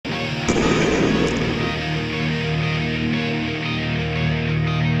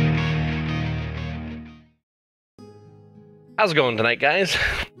How's it going tonight, guys?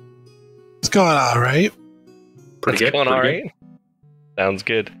 It's going all right. Pretty good. Going all right. Sounds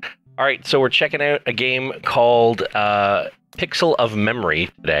good. All right, so we're checking out a game called Pixel of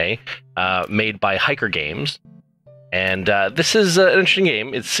Memory today, made by Hiker Games, and this is an interesting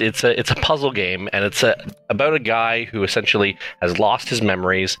game. It's a puzzle game, and it's about a guy who essentially has lost his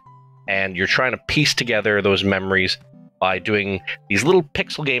memories, and you're trying to piece together those memories by doing these little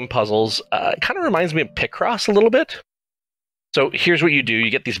pixel game puzzles. It kind of reminds me of Picross a little bit. So here's what you do. You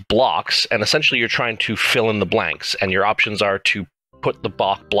get these blocks, and essentially you're trying to fill in the blanks, and your options are to put the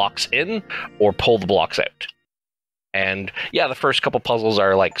blocks in or pull the blocks out. And yeah, the first couple puzzles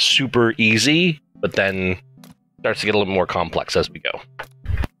are like super easy, but then starts to get a little more complex as we go.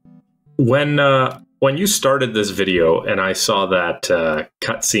 When you started this video and I saw that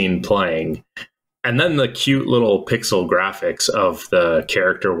cutscene playing, and then the cute little pixel graphics of the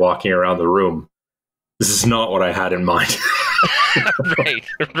character walking around the room, this is not what I had in mind. Right.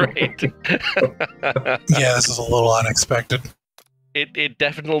 Yeah, this is a little unexpected. It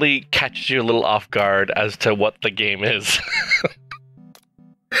definitely catches you a little off guard as to what the game is.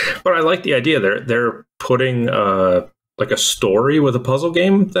 But I like the idea. They're putting like a story with a puzzle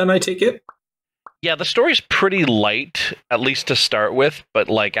game, then I take it? Yeah, the story's pretty light, at least to start with, but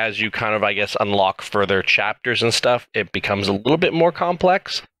like as you kind of, I guess, unlock further chapters and stuff, it becomes a little bit more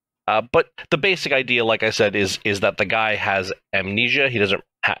complex. But the basic idea, like I said, is that the guy has amnesia. He doesn't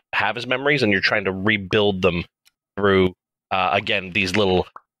have his memories, and you're trying to rebuild them through, again, these little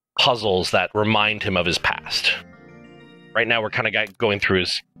puzzles that remind him of his past. Right now, we're kind of going through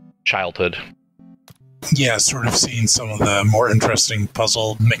his childhood. Yeah, sort of seeing some of the more interesting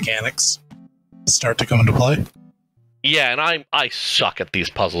puzzle mechanics start to come into play. Yeah, and I suck at these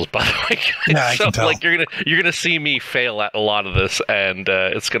puzzles, by the way. Yeah, I so can tell. like you're gonna see me fail at a lot of this, and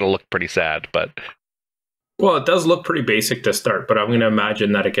it's gonna look pretty sad. But well, it does look pretty basic to start, but I'm going to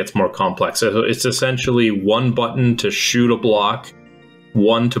imagine that it gets more complex. So it's essentially one button to shoot a block,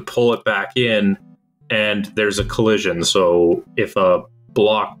 one to pull it back in, and there's a collision. So if a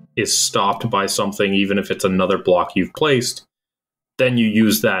block is stopped by something, even if it's another block you've placed, then you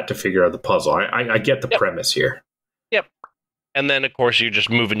use that to figure out the puzzle. I get the premise here. Yep. And then, of course, you're just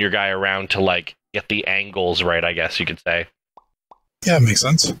moving your guy around to, like, get the angles right, I guess you could say. Yeah, it makes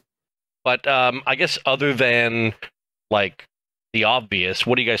sense. But I guess other than, like, the obvious,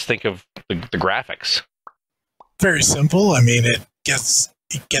 what do you guys think of the graphics? Very simple. I mean, it gets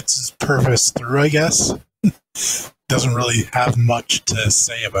its purpose through, I guess. Doesn't really have much to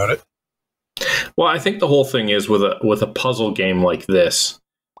say about it. Well, I think the whole thing is with a puzzle game like this,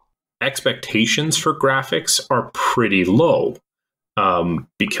 expectations for graphics are pretty low,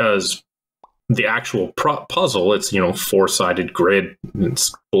 because the actual puzzle, it's, four-sided grid,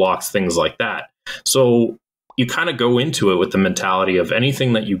 it's blocks, things like that. So you kind of go into it with the mentality of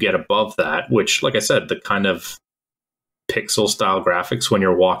anything that you get above that, which, like I said, the kind of pixel-style graphics when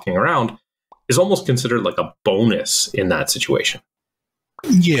you're walking around is almost considered like a bonus in that situation.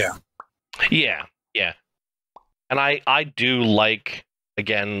 Yeah. Yeah. And I do like,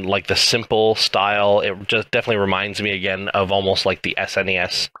 again, like the simple style. It just definitely reminds me again of almost like the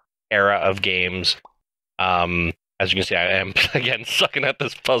SNES era of games. As you can see, I am again sucking at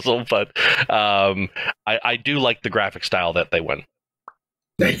this puzzle, but I do like the graphic style that they went.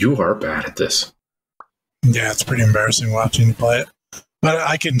 Yeah, you are bad at this. Yeah, it's pretty embarrassing watching you play it. But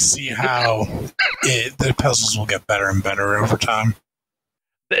I can see how the puzzles will get better and better over time.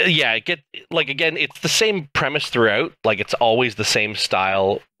 Yeah, again, it's the same premise throughout. Like, it's always the same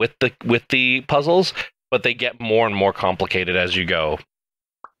style with the puzzles, but they get more and more complicated as you go.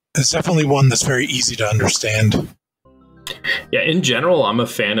 It's definitely one that's very easy to understand. Yeah, in general, I'm a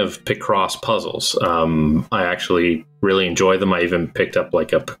fan of Picross puzzles. I actually really enjoy them. I even picked up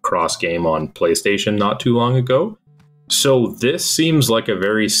like a Picross game on PlayStation not too long ago. So this seems like a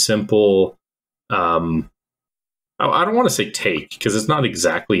very simple, I don't want to say take, because it's not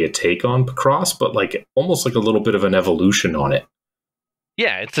exactly a take on Picross, but like almost like a little bit of an evolution on it.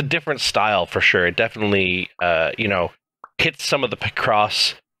 Yeah, it's a different style for sure. It definitely, hits some of the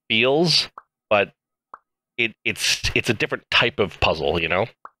Picross feels, but it's a different type of puzzle,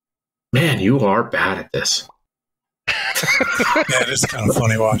 Man, you are bad at this. Yeah, it is kind of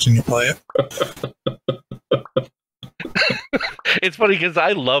funny watching you play it. It's funny because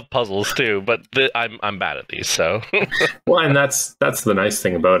I love puzzles too, but I'm bad at these. So, well, and that's the nice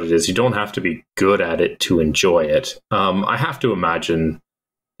thing about it is you don't have to be good at it to enjoy it. I have to imagine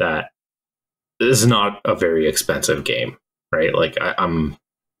that this is not a very expensive game, right? Like I'm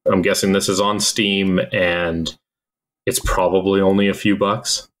guessing this is on Steam and it's probably only a few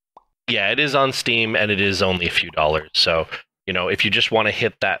bucks. Yeah, it is on Steam and it is only a few dollars. So if you just want to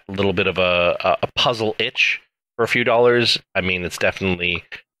hit that little bit of a puzzle itch for a few dollars, I mean, it's definitely,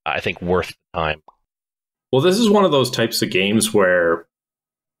 I think, worth the time. Well, this is one of those types of games where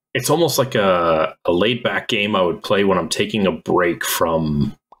it's almost like a laid-back game I would play when I'm taking a break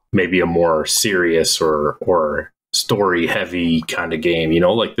from maybe a more serious or story-heavy kind of game.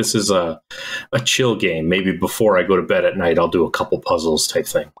 Like this is a chill game. Maybe before I go to bed at night, I'll do a couple puzzles type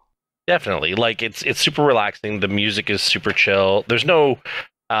thing. Definitely. Like, it's super relaxing. The music is super chill. There's no,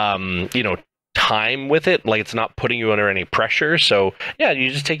 time with it. Like, it's not putting you under any pressure. So, yeah, you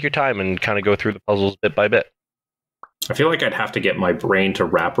just take your time and kind of go through the puzzles bit by bit. I feel like I'd have to get my brain to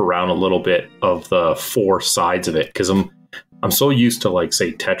wrap around a little bit of the four sides of it, because I'm so used to, like,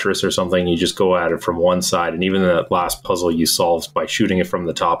 say, Tetris or something. You just go at it from one side, and even that last puzzle you solved by shooting it from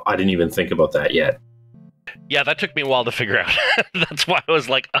the top, I didn't even think about that yet. Yeah, that took me a while to figure out. That's why I was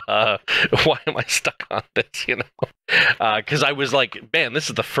like, why am I stuck on this, Because I was like, man, this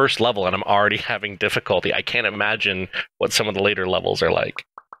is the first level and I'm already having difficulty. I can't imagine what some of the later levels are like.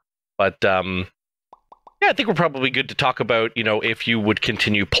 But, yeah, I think we're probably good to talk about, if you would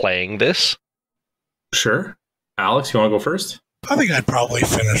continue playing this. Sure. Alex, you want to go first? I think I'd probably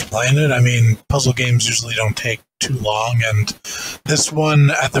finish playing it. I mean, puzzle games usually don't take too long, and this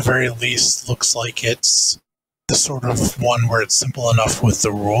one, at the very least, looks like it's the sort of one where it's simple enough with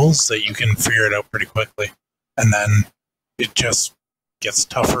the rules that you can figure it out pretty quickly. And then it just gets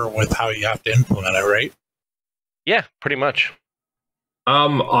tougher with how you have to implement it, right? Yeah, pretty much.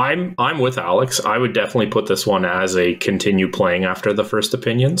 I'm with Alex. I would definitely put this one as a continue playing after the first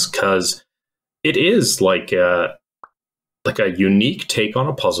opinions, because it is like a unique take on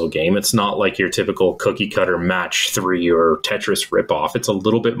a puzzle game. It's not like your typical cookie cutter Match 3 or Tetris ripoff. It's a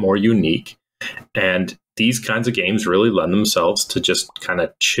little bit more unique. And these kinds of games really lend themselves to just kind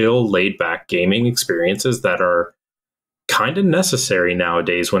of chill, laid back gaming experiences that are kind of necessary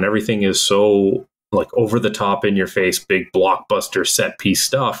nowadays when everything is so like over the top, in your face, big blockbuster set piece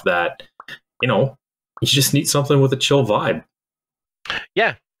stuff that, you just need something with a chill vibe.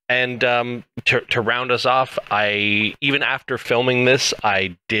 Yeah. And to round us off, even after filming this,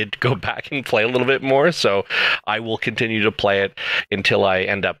 I did go back and play a little bit more. So I will continue to play it until I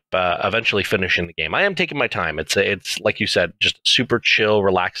end up eventually finishing the game. I am taking my time. It's like you said, just super chill,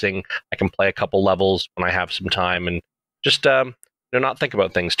 relaxing. I can play a couple levels when I have some time and just not think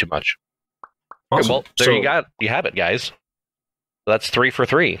about things too much. Awesome. Okay, well, you have it, guys. So that's 3 for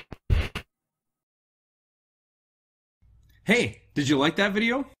 3. Hey, did you like that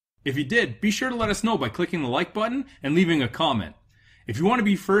video? If you did, be sure to let us know by clicking the like button and leaving a comment. If you want to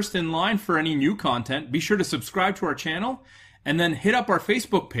be first in line for any new content, be sure to subscribe to our channel and then hit up our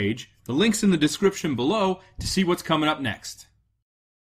Facebook page. The link's in the description below to see what's coming up next.